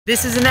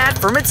This is an ad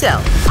for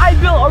Mattel. I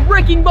built a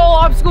wrecking ball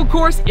obstacle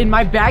course in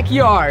my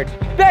backyard.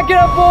 Back it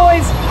up,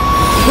 boys!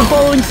 The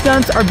following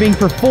stunts are being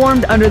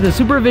performed under the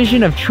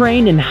supervision of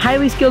trained and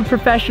highly skilled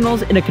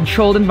professionals in a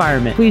controlled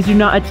environment. Please do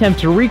not attempt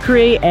to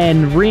recreate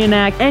and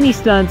reenact any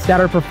stunts that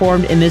are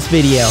performed in this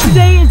video.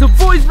 Today is a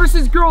boys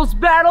versus girls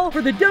battle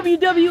for the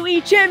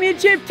WWE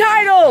Championship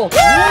title!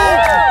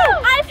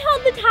 I've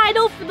held the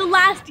title for the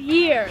last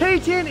year.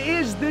 Peyton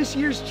is this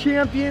year's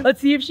champion.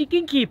 Let's see if she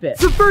can keep it.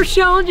 The first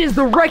challenge is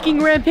the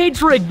Wrecking Rampage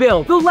rig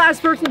build. The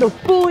last person to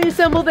fully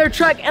assemble their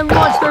truck and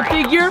launch their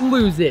figure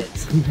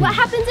loses. What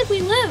happens if we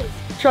lose?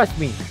 Trust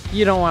me,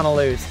 you don't want to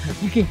lose.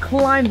 You can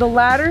climb the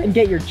ladder and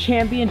get your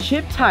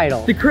championship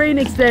title. The crane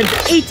extends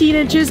 18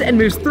 inches and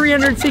moves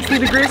 360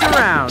 degrees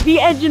around. The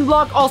engine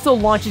block also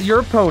launches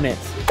your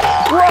opponents.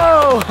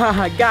 Whoa,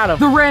 got him.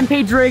 The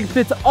Rampage rig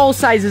fits all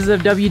sizes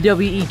of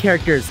WWE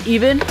characters,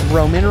 even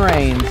Roman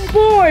Reigns.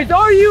 Boys,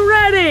 are you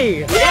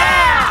ready?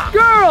 Yeah!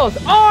 Girls,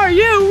 are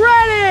you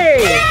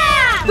ready?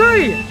 Yeah!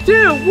 3,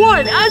 2,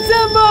 1,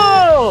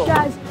 assemble!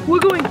 Guys, we're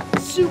going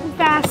super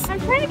fast. I'm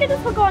trying to get this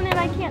hook on and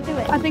I can't do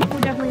it. I think we're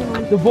definitely gonna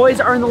win. The boys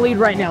are in the lead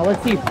right now.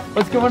 Let's see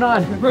what's going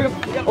on.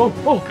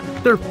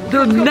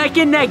 They're neck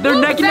and neck. They're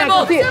neck and neck.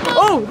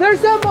 Oh, they're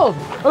assembled.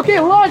 Okay,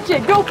 launch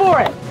it. Go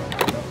for it.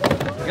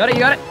 You got it, you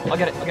got it? I'll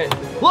get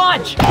it.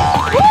 Launch! Oh,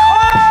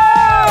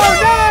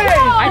 nice!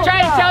 I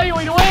tried to tell you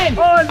we'd win!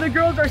 Oh, and the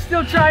girls are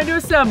still trying to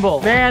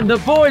assemble. Man, the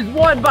boys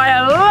won by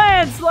a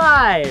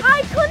landslide.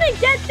 I couldn't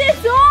get this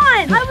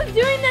on. I was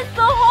doing this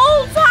the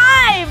whole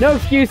time. No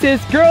excuses.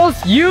 Girls,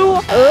 you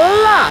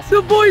lost.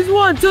 The boys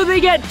won, so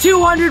they get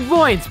 200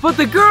 points. But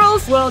the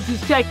girls, well,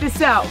 just check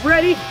this out.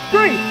 Ready?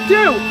 3,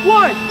 2,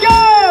 1,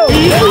 go!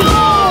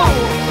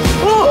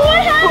 Oh,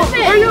 what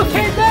happened? Are you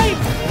okay, babe?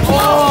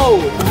 Oh!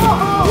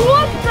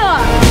 What the?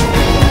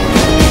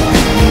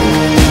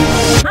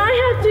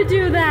 I have to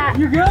do that.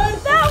 You good?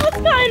 That was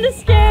kind of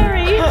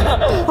scary.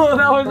 Oh,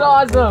 that was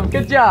awesome.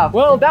 Good job.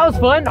 Well, that was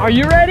fun. Are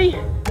you ready?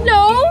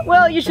 No.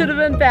 Well, you should have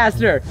been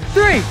faster.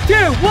 3, 2,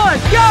 1,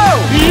 go!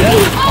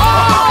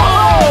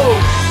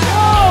 Oh!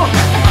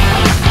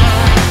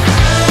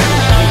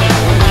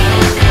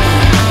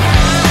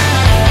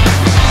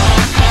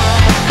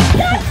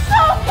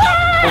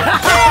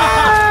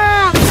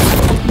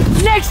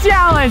 Next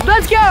challenge,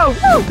 let's go!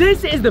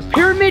 This is the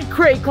pyramid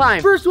crate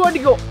climb. First one to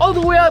go all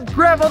the way up,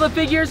 grab all the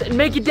figures, and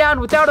make it down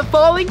without it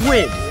falling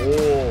wins.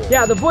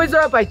 Yeah, the boys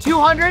are up by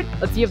 200.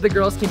 Let's see if the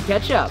girls can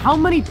catch up. How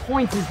many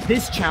points is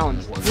this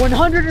challenge worth?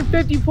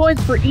 150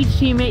 points for each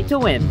teammate to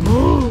win.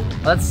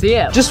 Let's see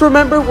it. Just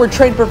remember, we're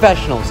trained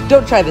professionals.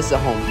 Don't try this at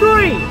home.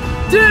 3,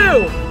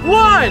 2,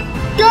 1,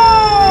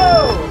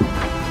 go!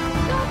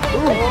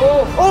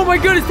 Oh my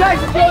goodness,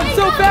 Paxton is going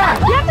so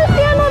fast! You have to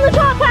stand on the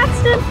top,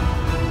 Paxton.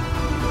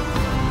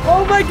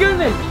 Oh my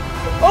goodness!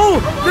 Oh,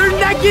 they're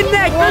neck and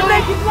neck! They're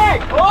neck and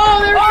neck! Oh,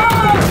 they're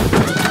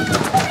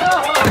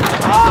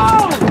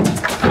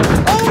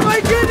Oh my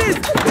goodness!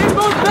 They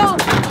both fell!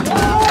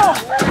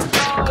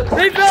 Oh!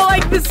 They fell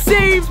like the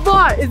same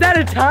spot! Is that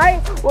a tie?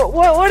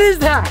 What is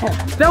that?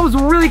 That was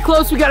really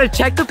close. We gotta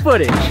check the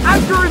footage.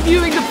 After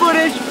reviewing the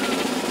footage,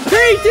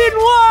 Peyton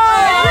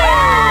won!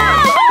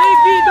 Yeah! They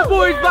beat the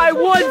boys by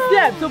 1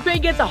 step. So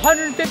Peyton gets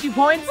 150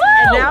 points,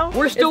 and now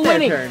We're still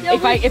winning. turn.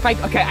 Okay,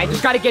 I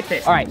just gotta get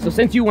this. All right, so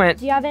since you went.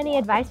 Do you have any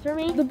advice for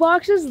me? The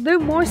boxes, they're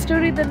more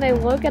sturdy than they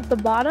look at the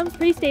bottom. It's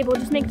pretty stable.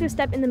 Just make sure to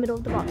step in the middle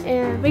of the box.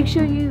 And make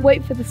sure you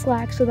wait for the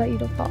slack so that you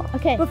don't fall.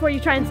 Okay, before you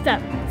try and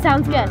step.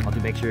 Sounds good. I'll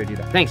make sure to do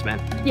that. Thanks, man.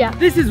 Yeah.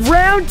 This is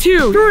round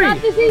 2. 3,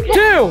 got this, you 2,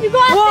 got- you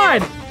got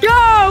 1,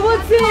 go!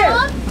 Let's see it.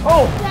 on.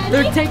 Oh, Steady.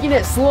 they're taking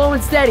it slow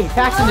and steady.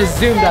 Paxton just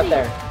zoomed up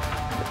there.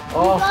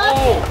 Oh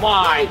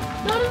my.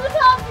 Go to the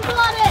top. You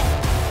got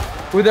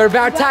it. Well, they're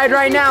about tied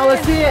right now.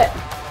 Let's see it.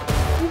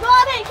 You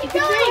got it. Keep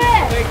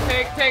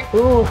going. Take.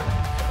 Ooh,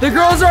 the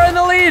girls are in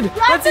the lead.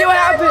 Let's see what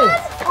happens.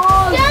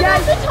 Oh, Stand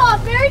guys. at the top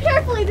very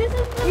carefully. This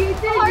is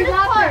the hardest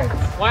part.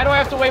 Why do I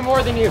have to weigh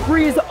more than you?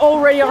 Bree is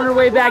already on her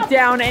way back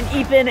down, and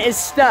Ethan is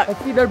stuck.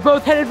 Let's see, they're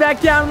both headed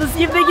back down. Let's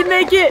see if they can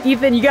make it.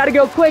 Ethan, you gotta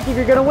go quick if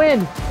you're gonna win.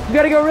 You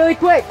gotta go really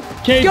quick.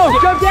 Okay. Go,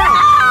 jump down.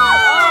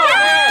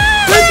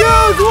 The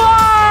girls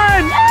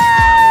won!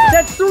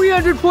 That's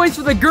 300 points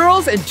for the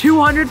girls and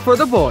 200 for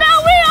the boys. Now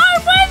we are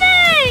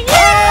winning!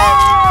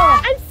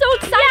 Yeah! I'm so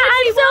excited. Yeah,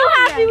 I'm so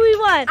happy we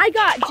won. I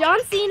got John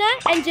Cena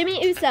and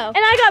Jimmy Uso. And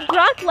I got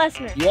Brock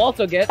Lesnar. You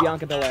also get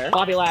Bianca Belair,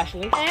 Bobby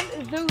Lashley. And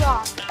The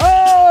Rock.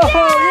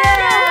 Oh,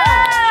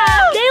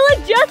 yeah! They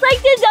look just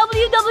like the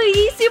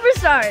WWE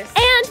superstars.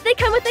 And they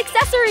come with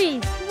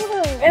accessories.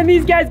 And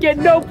these guys get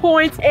no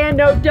points and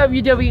no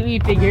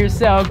WWE figures,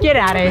 so get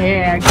out of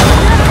here.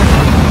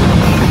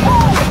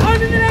 On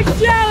to the next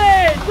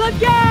challenge! Let's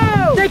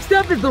go! Next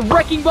up is the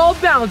Wrecking Ball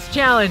Balance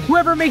Challenge.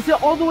 Whoever makes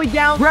it all the way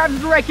down, grabs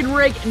the wrecking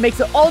rig, and makes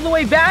it all the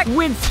way back,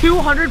 wins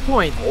 200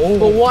 points.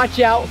 But watch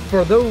out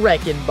for the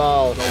wrecking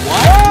ball. The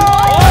what?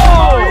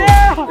 Oh,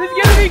 yeah! This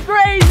is gonna be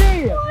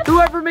crazy!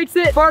 Whoever makes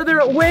it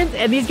farther wins,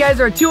 and these guys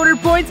are at 200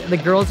 points, and the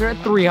girls are at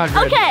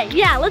 300. Okay,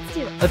 yeah, let's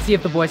do it. Let's see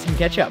if the boys can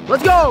catch up.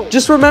 Let's go!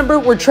 Just remember,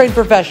 we're trained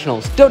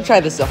professionals. Don't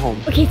try this at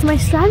home. Okay, so my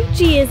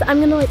strategy is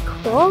I'm gonna like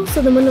crawl,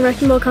 so then when the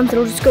wrecking ball comes,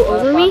 it'll just go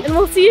over me, and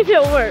we'll see if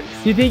it works.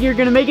 You think you're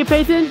gonna make it,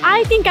 Peyton?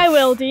 I think I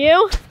will, do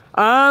you?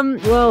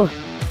 Well,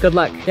 good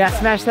luck. Yeah,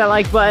 smash that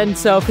like button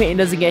so Peyton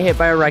doesn't get hit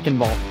by a wrecking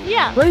ball.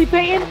 Yeah. Ready,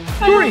 Peyton?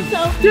 I 3,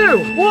 hope so.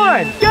 2,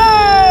 1,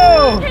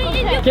 go! Peyton,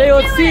 you Okay, can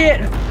let's do see it.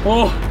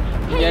 Oh,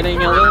 Peyton, getting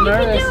come a little on, you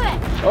can nervous. do it.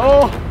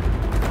 Oh.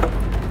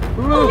 Oh,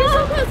 Ooh. you're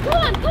so close. Come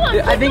on, come on.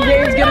 I think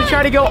Peyton's gonna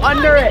try to go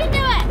under You it. can do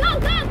it. Go,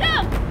 go, go.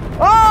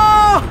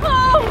 Oh! Oh.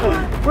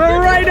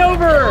 We're right Come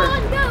over.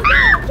 on, go,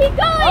 go. Keep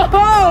going.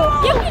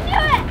 Oh! You can do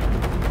it.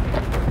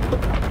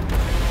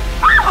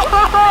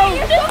 Oh!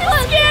 This is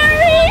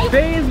scary.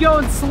 Peyton's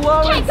going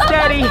slow Okay, and go, go,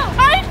 steady. go.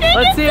 I think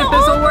Let's it's see if the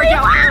this will work only-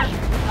 out.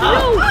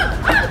 Oh!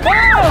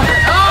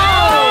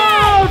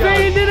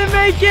 Peyton didn't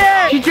make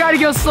it! She tried to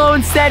go slow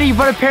and steady,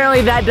 but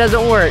apparently that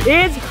doesn't work.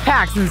 It's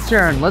Paxton's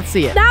turn. Let's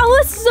see it. That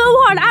was so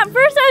hard. At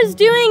first I was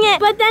doing it,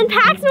 but then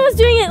Paxton was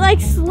doing it like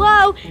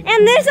slow,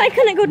 and this I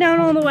couldn't go down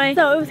all the way.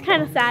 So it was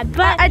kind of sad.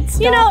 But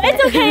you know,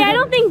 it's okay. I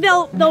don't think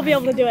they'll be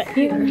able to do it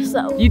here.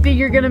 So You think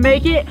you're gonna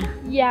make it?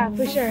 yeah,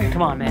 for sure.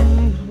 Come on,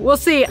 man. We'll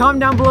see. Comment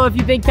down below if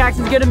you think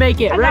Paxton's gonna make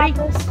it. I Ready?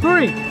 got this.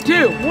 3,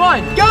 2,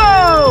 1,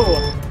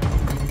 go!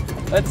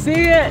 Let's see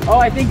it. Oh,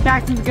 I think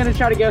Paxton's gonna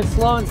try to go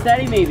slow and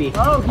steady, maybe.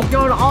 Oh, he's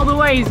going all the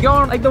way. He's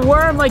going like the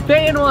worm, like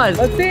Peyton was.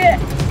 Let's see it.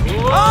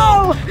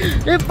 Oh,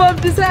 it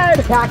bumped his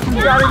head.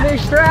 Paxton's got a new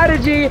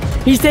strategy.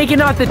 He's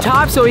taking off the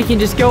top so he can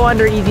just go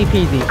under easy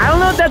peasy. I don't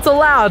know if that's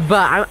allowed,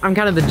 but I'm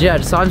kind of the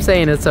judge, so I'm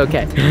saying it's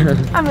okay.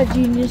 I'm a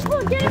genius. Come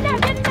on, get it down,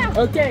 get it down.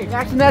 Okay,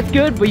 Paxton, that's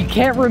good, but you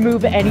can't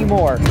remove any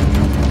more.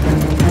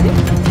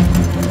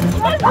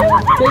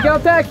 Take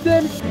out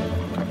Paxton.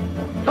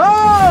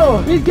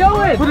 Oh, he's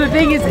going. But the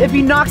thing is, if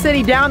he knocks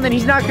any down, then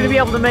he's not going to be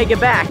able to make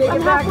it back.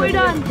 I'm halfway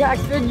done.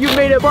 Paxton, you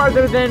made it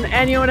farther than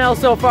anyone else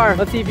so far.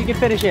 Let's see if you can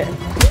finish it. You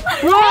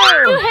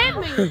Whoa! hit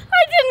me. I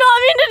did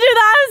not mean to do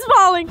that. I was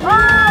falling. Oh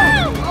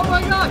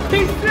my God,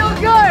 he's still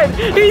good.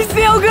 He's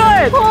still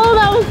good. Oh,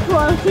 that was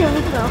close. He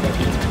almost fell.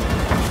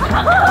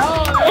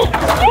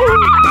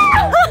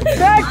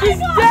 Back is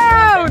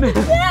down.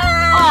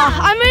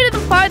 I made it the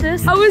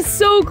farthest. I was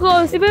so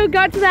close. If I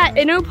got to that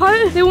inner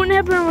part, they wouldn't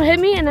have been able to hit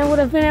me, and I would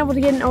have been able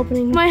to get an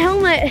opening. My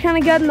helmet kind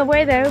of got in the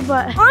way there,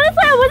 but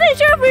Honestly, I wasn't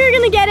sure if we were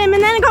gonna get him,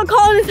 and then it got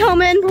caught in his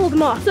helmet and pulled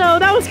him off. So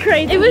that was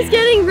crazy. It was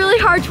getting really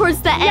hard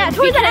towards the end. Yeah,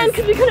 towards the end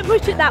because we couldn't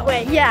push it that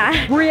way.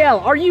 Yeah.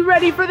 Brielle, are you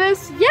ready for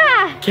this?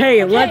 Yeah.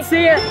 Okay, let's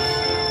see it.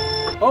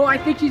 Oh, I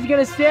think she's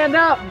gonna stand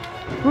up.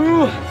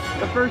 Ooh,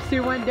 the first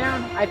two went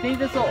down. I think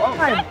this will.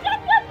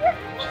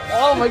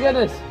 Oh my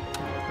goodness.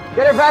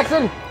 Get her,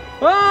 Paxton.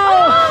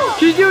 Oh,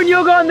 she's doing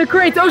yoga on the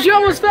crates. Oh, she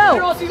almost fell.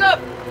 Girl, she's up.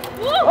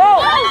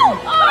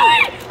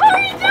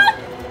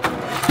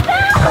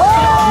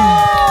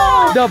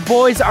 The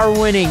boys are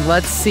winning.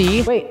 Let's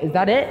see. Wait, is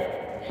that it?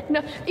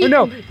 no. Oh,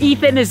 no,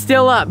 Ethan is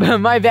still up.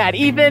 My bad.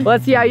 Ethan,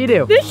 let's see how you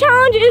do. This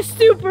challenge is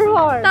super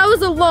hard. That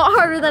was a lot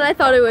harder than I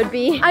thought it would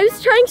be. I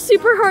was trying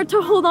super hard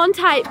to hold on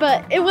tight,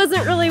 but it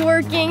wasn't really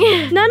working.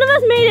 None of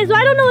us made it, so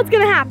I don't know what's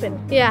gonna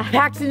happen. Yeah.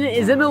 Paxton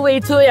is in the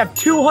lead till they have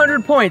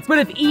 200 points. But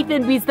if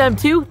Ethan beats them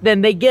too,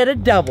 then they get a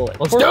double.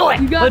 Let's do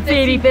it. Let's see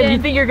it, Ethan. You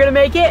think you're gonna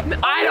make it?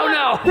 I don't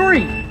know.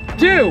 3,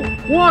 2,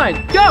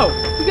 1, go.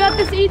 You got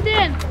this,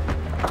 Ethan.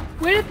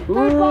 Wait at the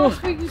third ball so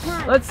we can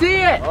turn. Let's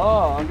see it.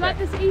 Oh, You got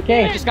this, Ethan.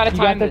 Okay, just gotta you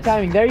time got the this.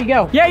 timing. There you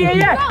go.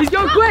 Yeah. He's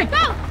going quick.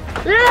 Go.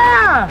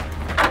 Yeah.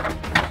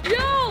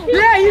 Yo.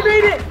 Yeah, you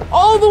made it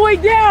all the way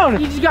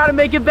down. You just gotta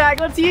make it back.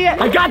 Let's see it.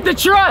 I got the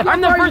truck.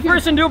 I'm the far you first can-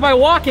 person to do it by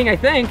walking, I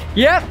think.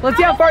 Yep. Let's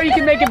see how far you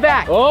can make it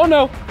back. Oh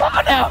no.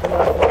 Oh,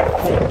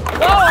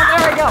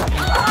 there we go.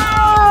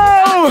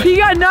 Oh, he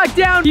got knocked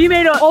down. He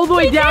made it all the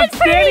way down, did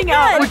pretty standing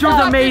up, good. which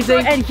was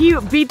amazing. And he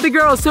beat the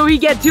girls, so he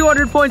get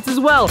 200 points as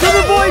well. So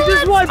the boys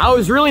just won. I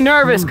was really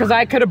nervous because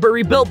I could have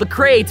rebuilt the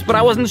crates, but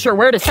I wasn't sure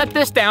where to set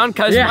this down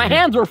because Yeah. my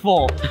hands were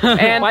full.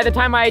 And by the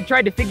time I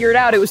tried to figure it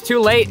out, it was too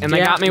late, and they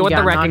Yeah, got me he with the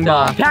got wrecking knocked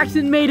ball. off.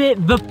 Paxton made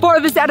it the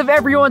farthest out of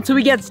everyone, so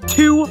he gets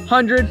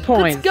 200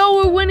 points. Let's go,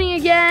 we're winning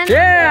again.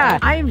 Yeah!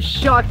 I am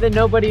shocked that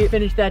nobody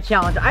finished that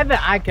challenge. I bet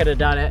I could have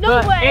done it. No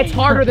but way. It's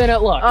harder than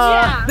it looks.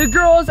 Yeah. The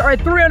girls are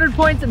at 300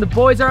 points and the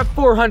boys are at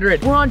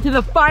 400. We're on to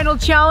the final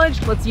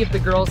challenge. Let's see if the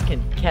girls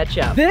can catch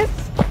up. This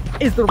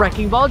is the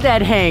wrecking ball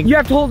dead hang. You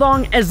have to hold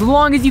on as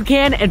long as you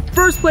can, and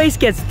first place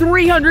gets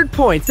 300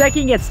 points.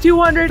 Second gets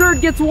 200, third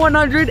gets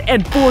 100,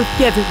 and fourth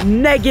gets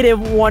negative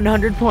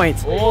 100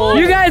 points. Oh.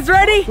 You guys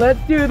ready? Let's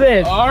do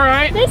this. All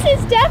right. This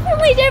is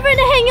definitely different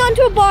to hang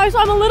onto a bar, so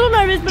I'm a little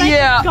nervous, but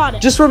I got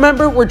it. Just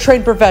remember, we're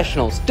trained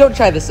professionals. Don't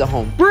try this at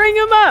home. Bring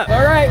them up.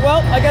 All right, well,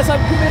 I guess I'm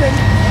committing.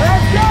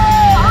 Let's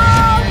go!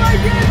 Oh my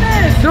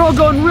goodness! They're all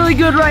going really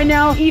good right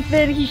now.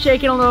 Ethan, he's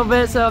shaking a little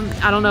bit, so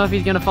I don't know if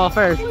he's gonna fall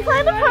first. I'm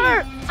kind of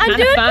hurt. I'm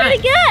doing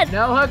pretty good.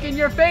 No hooking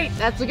your feet.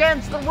 That's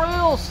against the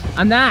rules.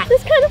 I'm not.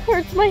 This kind of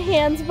hurts my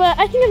hands, but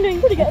I think I'm doing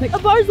pretty good. A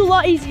bar's a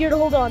lot easier to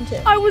hold on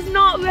to. I was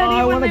not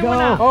ready when they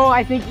went up. Oh,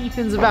 I think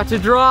Ethan's about to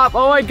drop.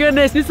 Oh my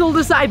goodness, this will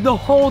decide the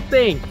whole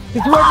thing.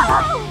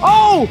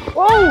 Oh!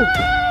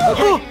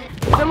 Okay.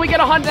 Then we get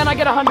 100. Then I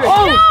get 100.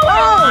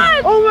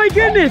 Oh my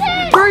goodness!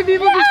 3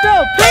 people just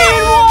fell.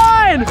 Payne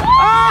won!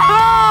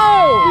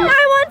 Oh!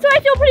 I won, so I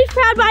feel pretty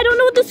proud, but I don't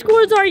know what the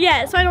scores are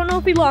yet, so I don't know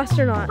if we lost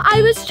or not.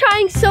 I was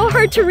trying so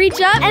hard to reach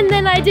up, and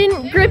then I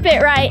didn't grip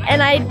it right,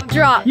 and I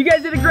dropped. You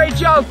guys did a great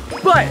job,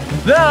 but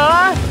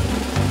the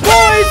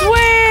boys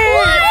win!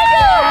 Let's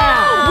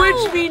go!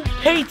 Which means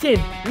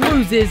Peyton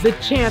loses the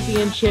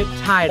championship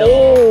title.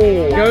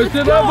 Oh, Goes to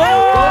the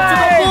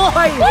boys!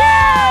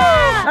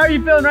 How are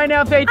you feeling right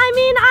now, Peyton? I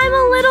mean, I'm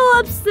a little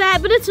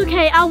upset, but it's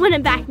okay. I'll win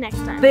it back next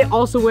time. They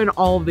also win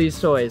all of these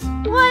toys.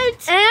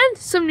 What? And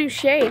some new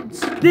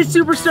shades. This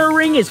Superstar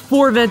ring is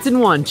 4 events in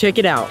 1. Check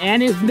it out.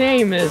 and his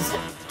name is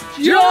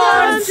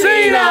John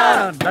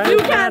Cena! You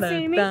can't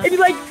see me. If you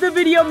liked the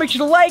video, make sure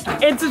to like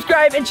and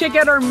subscribe and check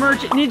out our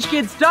merch at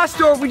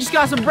NinjaKids.store. We just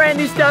got some brand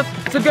new stuff,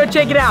 so go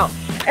check it out.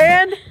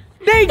 And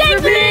thanks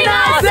for being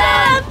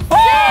awesome!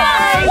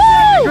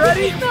 Hey!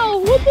 Ready? No,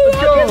 what the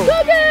heck is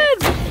cooking?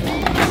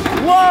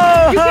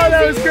 Whoa,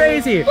 that was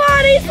crazy.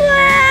 Body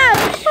slam!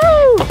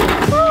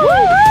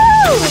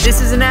 This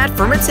is an ad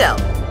for Mattel.